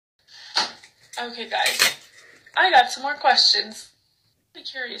Okay, guys, I got some more questions. I'm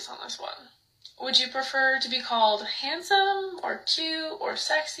curious on this one. Would you prefer to be called handsome or cute or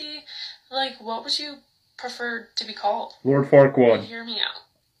sexy? Like, what would you prefer to be called? Lord Farquaad. Hear me out.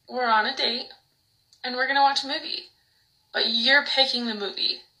 We're on a date, and we're gonna watch a movie. But you're picking the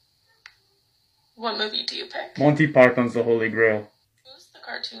movie. What movie do you pick? Monty Python's The Holy Grail. Who's the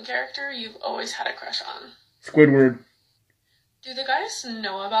cartoon character you've always had a crush on? Squidward. Do the guys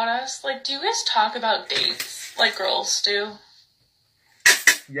know about us? Like, do you guys talk about dates like girls do?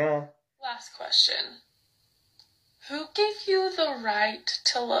 Yeah. Last question. Who gave you the right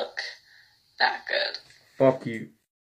to look that good? Fuck you.